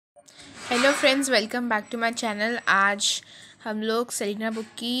Hello friends, welcome back to my channel. आज हम लोग सेलिना बुक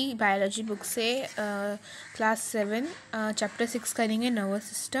की बायोलॉजी बुक से क्लास 7 चैप्टर 6 करेंगे, nervous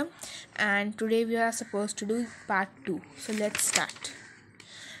system. And today we are suppose to do part 2। So let's start.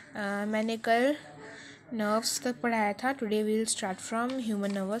 मैंने कल nerves तक पढ़ाया था। Today we will start from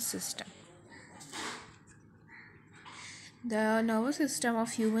human nervous system. The nervous system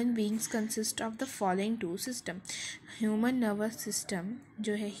of human beings consists of the following two systems. Human nervous system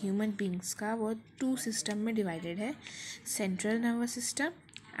जो है human beings का, वो two system में divided है: central nervous system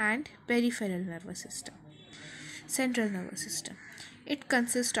and peripheral nervous system. Central nervous system, it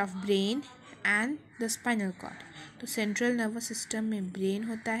consists of brain and the spinal cord. तो central nervous system में brain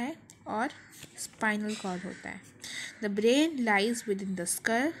होता है और स्पाइनल कॉर्ड होता है. The brain lies with in the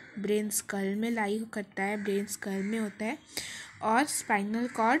skull. Brain school में लाई करता है, ब्रेन स्कल में होता है. और स्पाइनल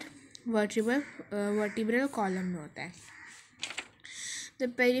कॉर्ड वर्टिब्रल कॉलम में होता है. The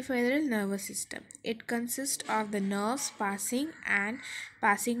peripheral nervous system, it consists of the nerves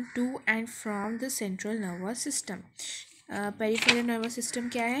passing to and from the central nervous system. Peripheral nervous system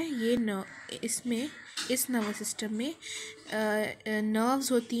क्या है? ये इस नर्वस सिस्टम में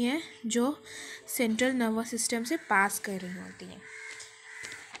नर्व्स होती हैं जो सेंट्रल नर्वस सिस्टम से पास कर रही होती हैं,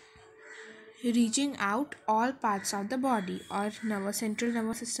 reaching out all parts of the body. और सेंट्रल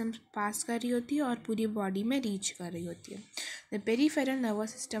नर्वस सिस्टम पास कर रही होती है और पूरी बॉडी में रीच कर रही होती है. The peripheral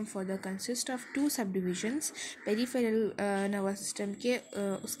nervous system further consist of to सब डिविजन्स. पेरिफेरल नर्वस सिस्टम के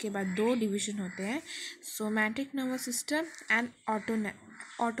उसके बाद दो डिवीजन होते हैं: somatic nervous system and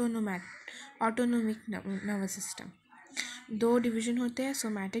autonomic nervous system. दो डिवीजन होते हैं: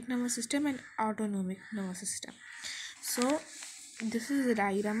 somatic nervous system and autonomic nervous system. So this is the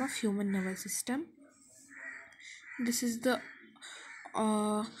diagram of human nervous system. This is the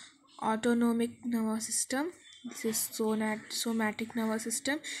autonomic nervous system. This is somatic nervous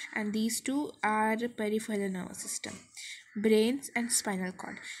system, and these two are peripheral nervous system. Brains and spinal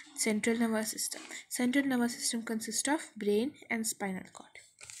cord. Central nervous system. Central nervous system consists of brain and spinal cord.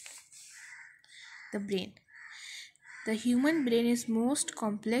 The brain. The human brain is most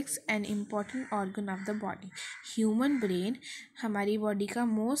complex and important organ of the body. Human brain हमारी body का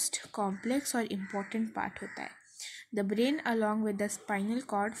most complex और important part होता है. The brain along with the spinal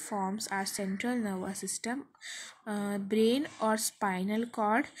cord forms our central nervous system. Brain और spinal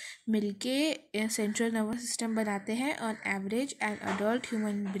cord मिलके central nervous system बनाते हैं. On average an adult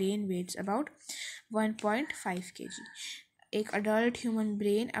human brain weights about 1.5 kg. एक adult human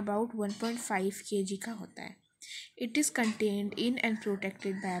brain about 1.5 kg का होता है. It is contained in and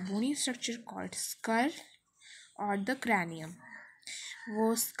protected by a bony structure called skull or the cranium. वो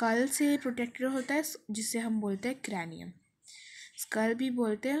skull से protected होता है जिसे हम बोलते हैं cranium. Skull भी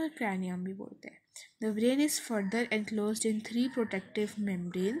बोलते हैं और cranium भी बोलते हैं. The brain is further enclosed in three protective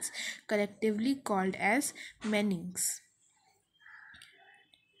membranes collectively called as meninges.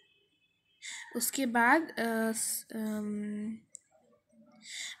 उसके बाद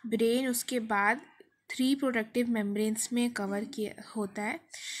ब्रेन उसके बाद 3 प्रोटेक्टिव मेम्ब्रेन्स में कवर किया होता है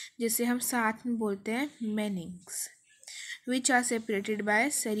जिसे हम साथ में बोलते हैं मेनिंग्स, which are separated by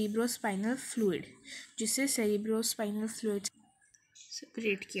cerebrospinal fluid, जिसे सेरिब्रोस्पाइनल फ्लूइड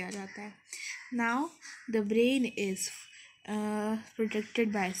सेपरेट किया जाता है. Now the brain is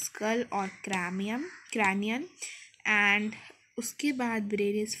protected by school और क्रैनियन एंड उसके बाद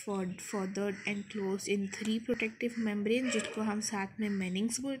brain is further enclose in 3 protective membrane जिसको हम साथ में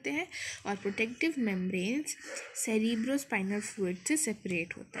मेनिंग्स बोलते हैं. और प्रोटेक्टिव मेम्ब्रेन्स सेरिब्रोस्पाइनल फ्लूइड से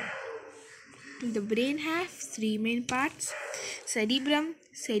सेपरेट होता है. The brain have 3 main parts: cerebrum,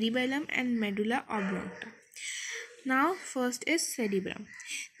 cerebellum and medulla oblongata. Now first is cerebrum.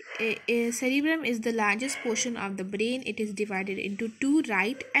 Cerebrum is the largest portion of the brain. It is divided into 2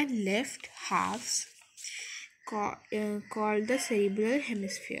 right and left halves called the cerebral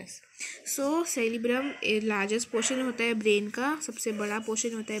hemispheres. So cerebrum largest portion होता है brain का, सबसे बड़ा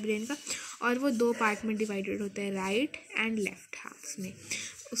portion होता है brain का, और वो 2 पार्ट में डिवाइडेड होता है, राइट एंड लेफ्ट हाफ्स में.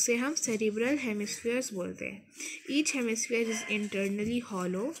 उसे हम cerebral hemispheres बोलते हैं. Each hemisphere is internally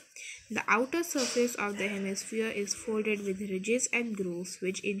hollow. The outer surface of the hemisphere is folded with ridges and grooves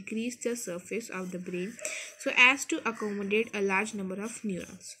which increase the surface of the brain so as to accommodate a large number of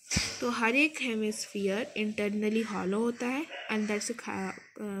neurons. तो हर एक hemisphere internally hollow होता है, अंदर से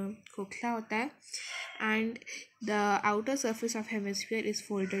खोखला होता है, and the outer surface of hemisphere is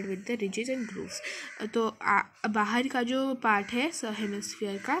folded with the ridges and grooves. तो बाहर का जो पार्ट है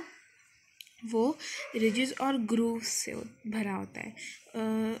हेमिस्फीयर का वो रिजेस और ग्रूव्स से भरा होता है.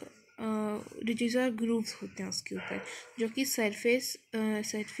 रिजेस और ग्रूव्स होते हैं उसके ऊपर, जो कि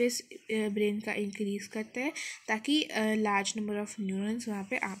सरफेस ब्रेन का इंक्रीज करता है ताकि लार्ज नंबर ऑफ न्यूरॉन्स वहाँ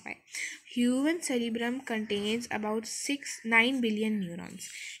पे आ पाए. Human cerebrum contains about 9 billion neurons.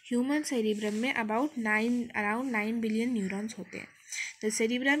 Human cerebrum में अराउंड 9 बिलियन न्यूरॉन्स होते हैं. The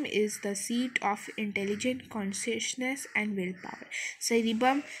cerebrum is the seat of intelligent consciousness and willpower.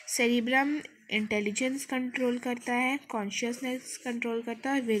 cerebrum intelligence control करता है, कॉन्शियसनेस कंट्रोल करता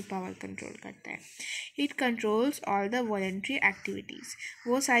है और विल पावर कंट्रोल करता है. It controls all the voluntary activities.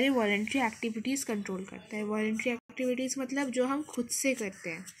 वो सारे वॉलेंट्री एक्टिविटीज़ कंट्रोल करता है. वॉलेंट्री एक्टिविटीज़ मतलब जो हम खुद से करते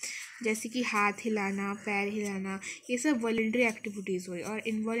हैं, जैसे कि हाथ हिलाना, पैर हिलाना, ये सब वॉलेंट्री एक्टिविटीज़ हुई. और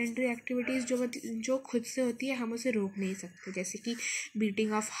इनवॉलेंट्री एक्टिविटीज़ जो खुद से होती है हम उसे रोक नहीं सकते, जैसे कि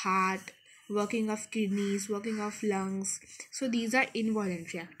beating of heart, working of kidneys, working of lungs. So these are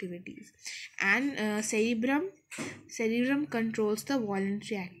involuntary activities. And cerebrum controls the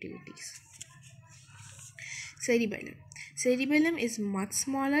voluntary activities. Cerebellum is much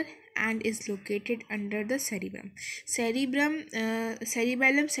smaller and is located under the cerebrum.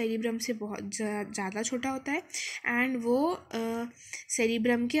 cerebellum से बहुत ज़्यादा छोटा होता है and वो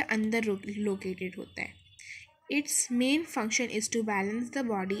cerebrum के अंदर located होता है. Its main function is to balance the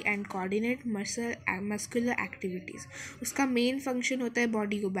body and coordinate muscular activities. उसका मेन फंक्शन होता है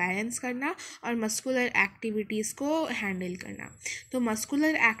बॉडी को बैलेंस करना और मस्कुलर एक्टिविटीज़ को हैंडल करना. तो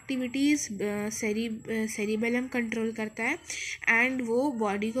मस्कुलर एक्टिविटीज़ सेरिबेलम कंट्रोल करता है एंड वो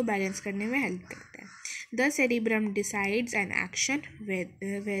बॉडी को बैलेंस करने में हेल्प करता है. The cerebrum decides an action,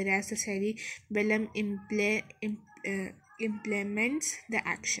 whereas the cerebellum implements the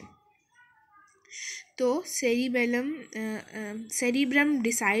action. तो सेरिब्रम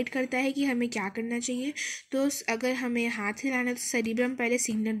डिसाइड करता है कि हमें क्या करना चाहिए. तो अगर हमें हाथ हिलाना है तो सेरिब्रम पहले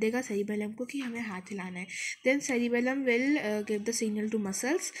सिग्नल देगा सेरिबेलम को कि हमें हाथ हिलाना है. Then cerebellum will give the signal to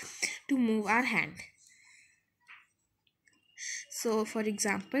muscles to move our hand. So, for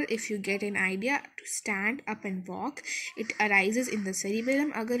example, if you get an idea to stand up and walk, it arises in the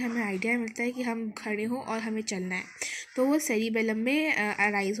cerebellum. अगर हमें idea मिलता है कि हम खड़े हों और हमें चलना है तो वो सेरिबेलम में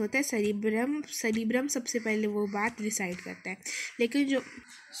अराइज होता है. सेरिब्रम सबसे पहले वो बात डिसाइड करता है. लेकिन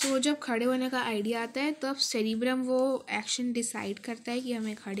जब खड़े होने का आइडिया आता है तब सेरिब्रम वो एक्शन डिसाइड करता है कि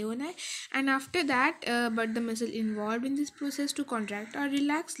हमें खड़े होना है. And after that but the muscle involve in this process to contract और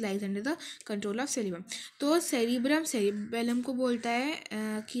relax lies under the control of cerebrum. तो सेरिबेलम को बोलता है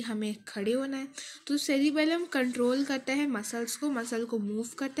कि हमें खड़े होना है. तो सेरिबेलम कंट्रोल करता है मसल को मूव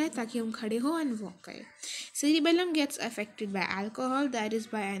करता है ताकि हम खड़े हो एंड वॉक करें. Cerebellum gets affected by alcohol, that is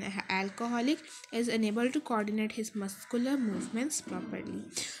by an alcoholic is unable to coordinate his muscular movements properly.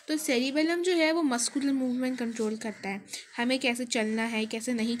 तो सेरिबेलम जो है वो मस्कुलर मूवमेंट कंट्रोल करता है, हमें कैसे चलना है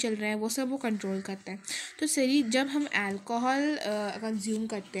कैसे नहीं चल रहा है वो सब वो कंट्रोल करता है. तो जब हम अल्कोहल कंज्यूम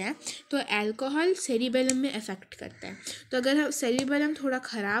करते हैं तो अल्कोहल सेरिबेलम में अफेक्ट करता है. तो अगर सेरिबेलम थोड़ा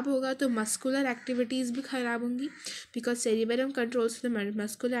ख़राब होगा तो मस्कुलर एक्टिविटीज़ भी ख़राब होंगी because cerebellum controls the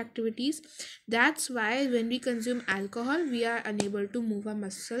muscular activities. That's why when we consume alcohol, we are unable to move our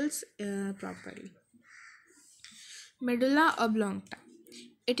muscles properly. Medulla oblongata.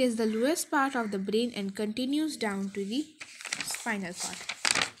 It is the lowest part of the brain and continues down to the spinal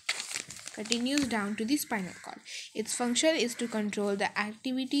cord. Its function is to control the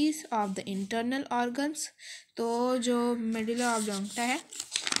activities of the internal organs. तो जो medulla oblongata है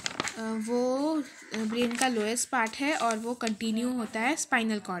वो brain का lowest part है और वो continue होता है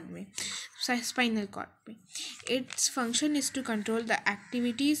स्पाइनल कॉर्ड में. Its function is to control the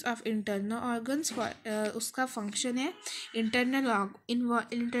activities of internal organs. उसका फंक्शन है इंटरनल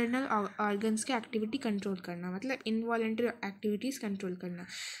ऑर्गन्स की एक्टिविटी कंट्रोल करना, मतलब इनवॉलेंट्री एक्टिविटीज़ कंट्रोल करना,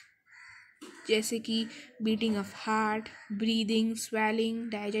 जैसे कि beating of heart, breathing, swelling,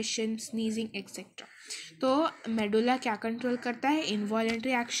 digestion, sneezing etcetera. तो मेडुला क्या कंट्रोल करता है?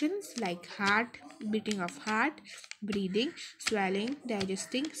 Involuntary actions like heart, beating of heart, breathing, swallowing,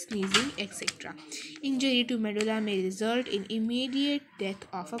 digesting, sneezing, etc. Injury to medulla may result in immediate death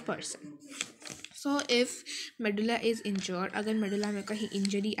of a person. So if medulla is injured, अगर medulla में कहीं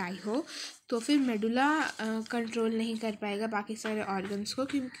injury आई हो तो फिर medulla control नहीं कर पाएगा बाकी सारे ऑर्गन्स को,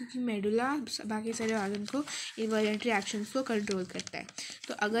 क्योंकि मेडुला बाकी सारे ऑर्गन को इनवॉलेंट्री एक्शंस को कंट्रोल करता है.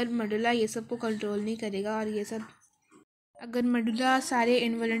 तो अगर मेडुला ये सब को कंट्रोल नहीं करेगा और अगर मेडुला सारे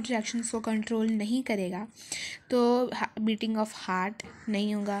इनवॉलेंट्री एक्शंस को कंट्रोल नहीं करेगा तो बीटिंग ऑफ हार्ट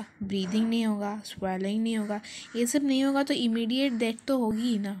नहीं होगा, ब्रीदिंग नहीं होगा, स्वेलिंग नहीं होगा, ये सब नहीं होगा तो इमीडिएट डेथ तो होगी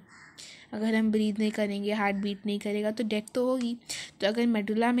ही ना. अगर हम ब्रीद नहीं करेंगे, हार्ट बीट नहीं करेगा तो डेथ तो होगी. तो अगर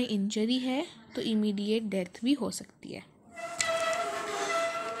मेडुला में इंजरी है तो इमीडिएट डेथ भी हो सकती है.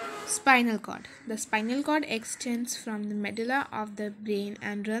 Spinal cord. The spinal cord extends from the medulla of the brain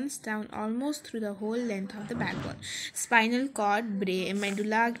and runs down almost through the whole length of the backbone. Spinal cord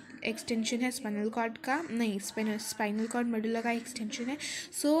medulla extension है spinal cord का नहीं spinal cord medulla का extension है.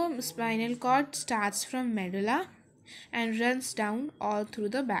 सो spinal cord starts from medulla and runs down all through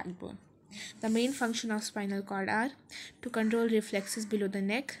the backbone. The main function of spinal cord are to control reflexes below the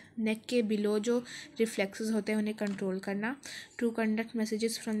neck. neck के below जो reflexes होते हैं उन्हें control करना. To conduct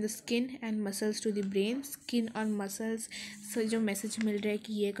messages from the skin and muscles to the brain. skin और muscles से जो message मिल रहा है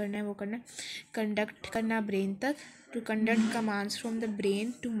कि ये करना है वो करना है conduct करना brain तक. To conduct commands from the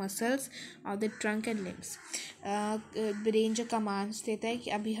brain to muscles of the trunk and limbs. Brain जो कमांड्स देता है कि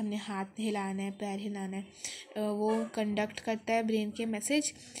अभी हमने हाथ हिलाना है पैर हिलाना है वो कंडक्ट करता है ब्रेन के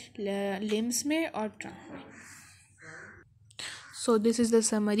मैसेज लिम्स में और ट्रंक में. So this is the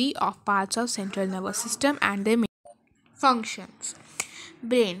summary of parts of central nervous system and their functions.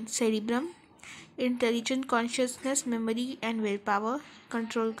 Brain cerebrum intelligent consciousness memory and will power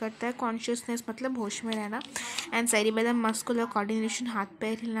control करता है. कॉन्शियसनेस मतलब होश में रहना. एंड सेरिबेलम मस्कुलर कोऑर्डिनेशन हाथ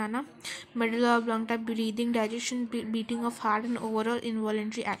पैर हिलाना. Medulla ऑब्लांगटा breathing digestion beating of heart and overall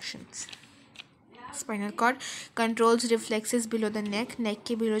involuntary actions. Spinal cord controls reflexes below the neck. नेक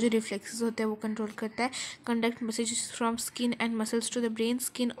के बिलो जो रिफ्लेक्सेस होते हैं वो कंट्रोल करता है. Conduct messages from skin and muscles to the brain.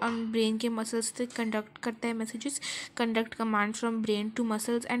 Skin और ब्रेन के muscles से कंडक्ट करता है messages. Conduct command from brain to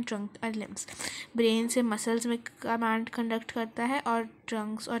muscles and trunk और लिम्स. ब्रेन से मसल्स में कमांड कंडक्ट करता है और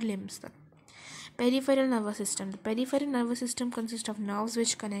ट्रंक्स और लिम्स तक. Peripheral nervous system. The peripheral nervous system consists of nerves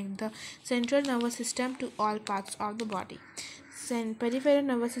which connect the central nervous system to all parts of the body. Peripheral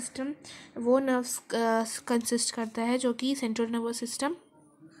nervous system वो nerves consist करता है जो कि सेंट्रल नर्वस सिस्टम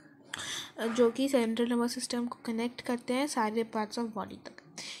को connect करते हैं सारे parts of body तक.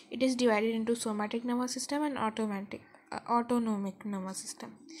 It is divided into somatic nervous system and autonomic nervous system.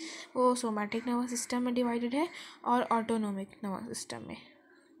 वो सोमैटिक नर्वस सिस्टम में डिवाइडेड है और ऑटोनोमिक नर्वस सिस्टम में.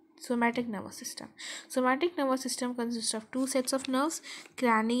 Somatic nervous system. Somatic nervous system consists of two sets of nerves,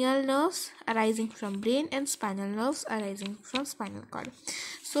 cranial nerves arising from brain and spinal nerves arising from spinal cord.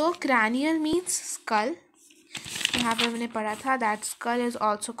 So cranial means skull. यहाँ पे मैंने पढ़ा था that skull is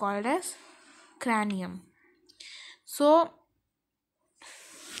also called as cranium.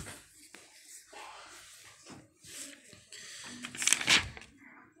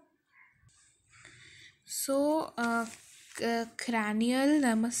 Cranial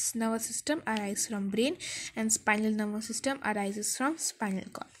nervous system arises from brain and spinal nervous system arises from spinal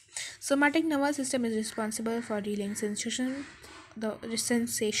cord. Somatic nervous system is responsible for relaying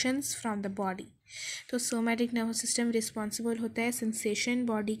sensations from the body. तो somatic nervous system responsible होता है sensation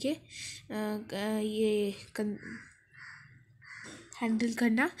body के ये handle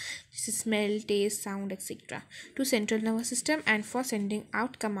करना जैसे smell taste sound etcetera to central nervous system and for sending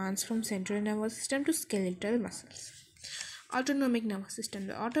out commands from central nervous system to skeletal muscles. Autonomic nervous system.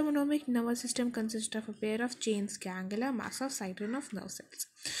 The autonomic nervous system consists of a pair of chains ganglia mass of cytosol of nerve cells.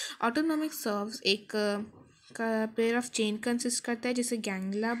 Autonomic serves एक pair of chain consist करता है जिसे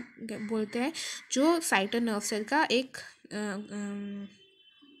गैंगला बोलते हैं जो cyto nerve cell का एक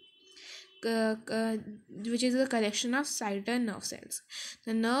which is a collection of cytosol nerve cells.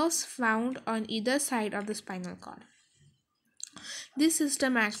 The nerves found on either side of the spinal cord. This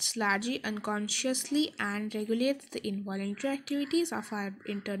system acts largely unconsciously and regulates the involuntary activities of our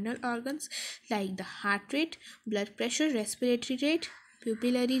internal organs like the heart rate, blood pressure, respiratory rate,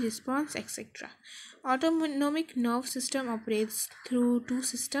 pupillary response, etc. Autonomic nerve system operates through two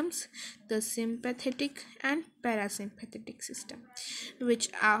systems, the sympathetic and parasympathetic system, which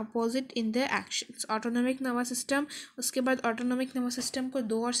are opposite in their actions. Autonomic nervous system उसके बाद autonomic nervous system को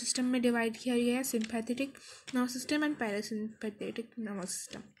दो और system में divide किया गया है, sympathetic nervous system and parasympathetic nervous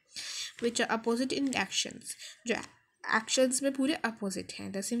system, which are opposite in actions. जो actions में पूरे opposite हैं.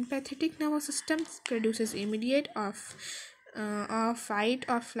 The sympathetic nervous system produces immediate or fight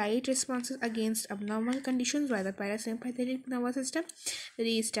or flight responses against abnormal conditions, while the parasympathetic nervous system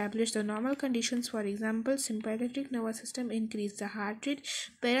re-establish the normal conditions. For example, sympathetic nervous system increase the heart rate,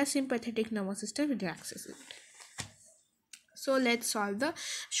 parasympathetic nervous system relaxes it. So let's solve the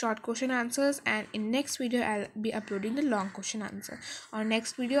short question answers, and in next video I'll be uploading the long question answer. और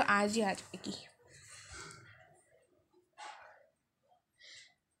next video आज ही आ जाएगी.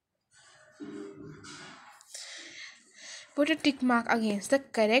 Put a tick mark against the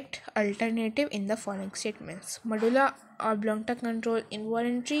correct alternative in the following statements. Medulla oblongata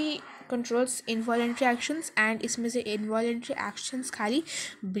controls involuntary actions, and इसमें से involuntary actions खाली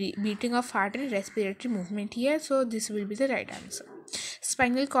beating of heart and respiratory movement ही है, so this will be the right answer.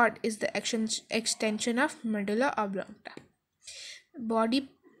 Spinal cord is the extension of medulla oblongata. Body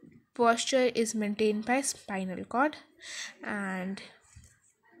posture is maintained by spinal cord, and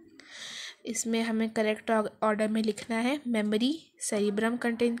इसमें हमें correct order में लिखना है. Memory cerebrum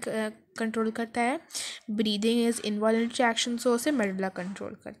control करता है. Breathing is involuntary action, सो उसे medulla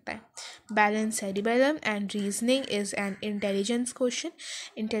control करता है. Balance cerebellum and reasoning is an intelligence question,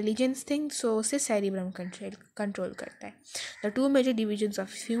 intelligence thing, सो उसे सेरिब्रम कंट्रोल करता है. The two major divisions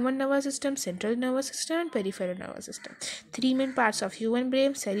of human nervous system, central nervous system and peripheral nervous system. Three main parts of human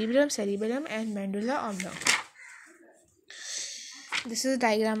brain, cerebrum, cerebellum and medulla ऑब्लिंग. This is a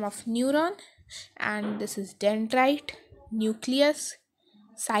diagram of neuron, and this is dendrite, nucleus,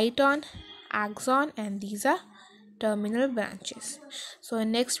 cyton, axon, and these are terminal branches. So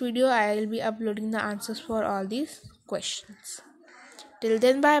in next video I will be uploading the answers for all these questions. Till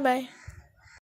then, bye bye.